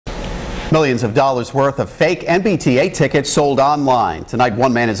Millions of dollars worth of fake MBTA tickets sold online. Tonight,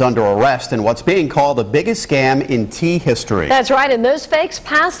 one man is under arrest in what's being called the biggest scam in T history. That's right, and those fakes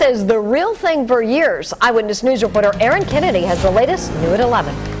passed as the real thing for years. Eyewitness News reporter Erin Kennedy has the latest, new at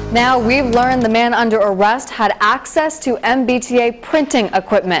 11. Now we've learned the man under arrest had access to MBTA printing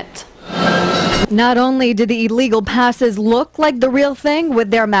equipment. Not only did the illegal passes look like the real thing with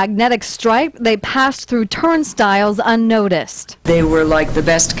their magnetic stripe, they passed through turnstiles unnoticed. They were like the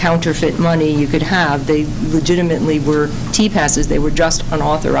best counterfeit money you could have. They legitimately were T-passes. They were just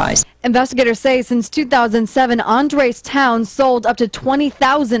unauthorized. Investigators say since 2007, Andres Town sold up to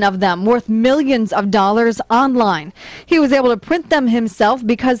 20,000 of them, worth millions of dollars online. He was able to print them himself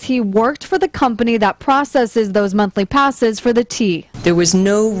because he worked for the company that processes those monthly passes for the T. There was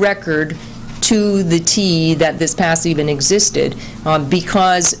no record to the T that this pass even existed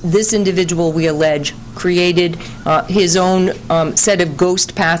because this individual, we allege, created his own set of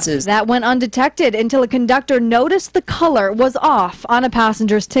ghost passes. That went undetected until a conductor noticed the color was off on a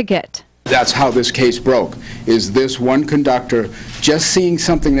passenger's ticket. That's how this case broke, is this one conductor just seeing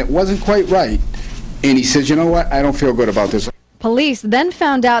something that wasn't quite right, and he says, you know what, I don't feel good about this. Police then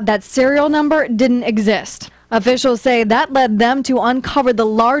found out that serial number didn't exist. Officials say that led them to uncover the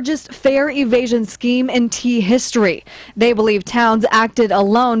largest fare evasion scheme in T history. They believe Towns acted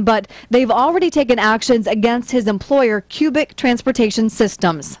alone, but they've already taken actions against his employer, Cubic Transportation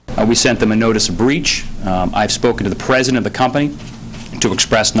Systems. We sent them a notice of breach. I've spoken to the president of the company to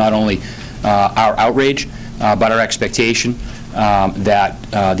express not only our outrage, but our expectation that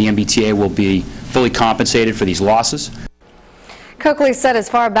the MBTA will be fully compensated for these losses. Coakley said as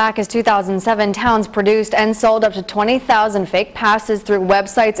far back as 2007, Towns produced and sold up to 20,000 fake passes through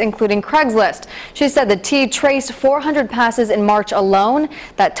websites, including Craigslist. She said the T traced 400 passes in March alone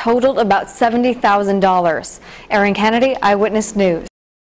that totaled about $70,000. Erin Kennedy, Eyewitness News.